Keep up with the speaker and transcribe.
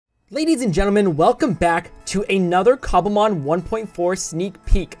Ladies and gentlemen, welcome back to another Cobblemon 1.4 sneak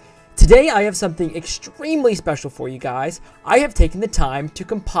peek. Today I have something extremely special for you guys. I have taken the time to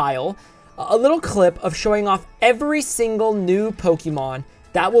compile a little clip of showing off every single new Pokemon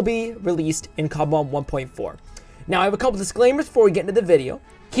that will be released in Cobblemon 1.4. Now I have a couple disclaimers before we get into the video.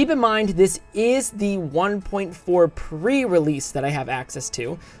 Keep in mind, this is the 1.4 pre-release that I have access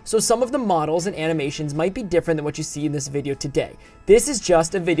to, so some of the models and animations might be different than what you see in this video today. This is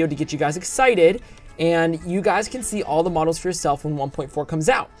just a video to get you guys excited, and you guys can see all the models for yourself when 1.4 comes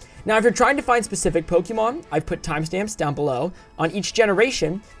out. Now, if you're trying to find specific Pokemon, I've put timestamps down below on each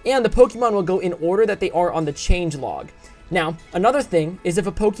generation, and the Pokemon will go in order that they are on the change log. Now, another thing is if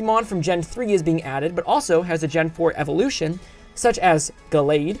a Pokemon from Gen 3 is being added, but also has a Gen 4 evolution, such as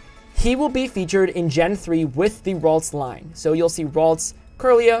Gallade, he will be featured in Gen 3 with the Ralts line. So you'll see Ralts,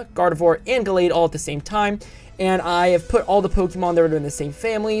 Kirlia, Gardevoir, and Gallade all at the same time. And I have put all the Pokemon that are in the same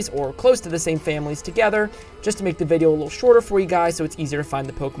families or close to the same families together just to make the video a little shorter for you guys so it's easier to find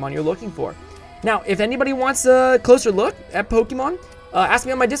the Pokemon you're looking for. Now, if anybody wants a closer look at Pokemon, ask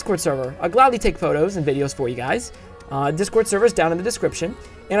me on my Discord server. I'll gladly take photos and videos for you guys. Discord server is down in the description.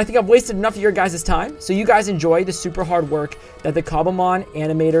 And I think I've wasted enough of your guys' time, so you guys enjoy the super hard work that the Cobblemon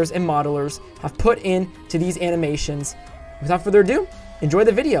animators and modelers have put into these animations. Without further ado, enjoy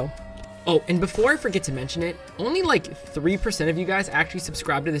the video. Oh, and before I forget to mention it, only like 3% of you guys actually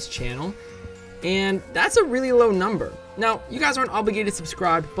subscribe to this channel, and that's a really low number. Now, you guys aren't obligated to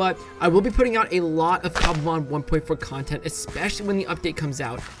subscribe, but I will be putting out a lot of Cobblemon 1.4 content, especially when the update comes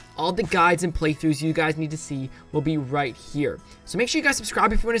out. All the guides and playthroughs you guys need to see will be right here. So make sure you guys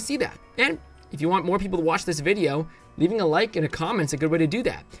subscribe if you want to see that. And if you want more people to watch this video, leaving a like and a comment is a good way to do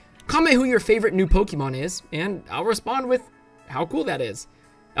that. Comment who your favorite new Pokemon is, and I'll respond with how cool that is.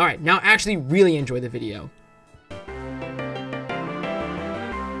 Alright, now actually really enjoy the video.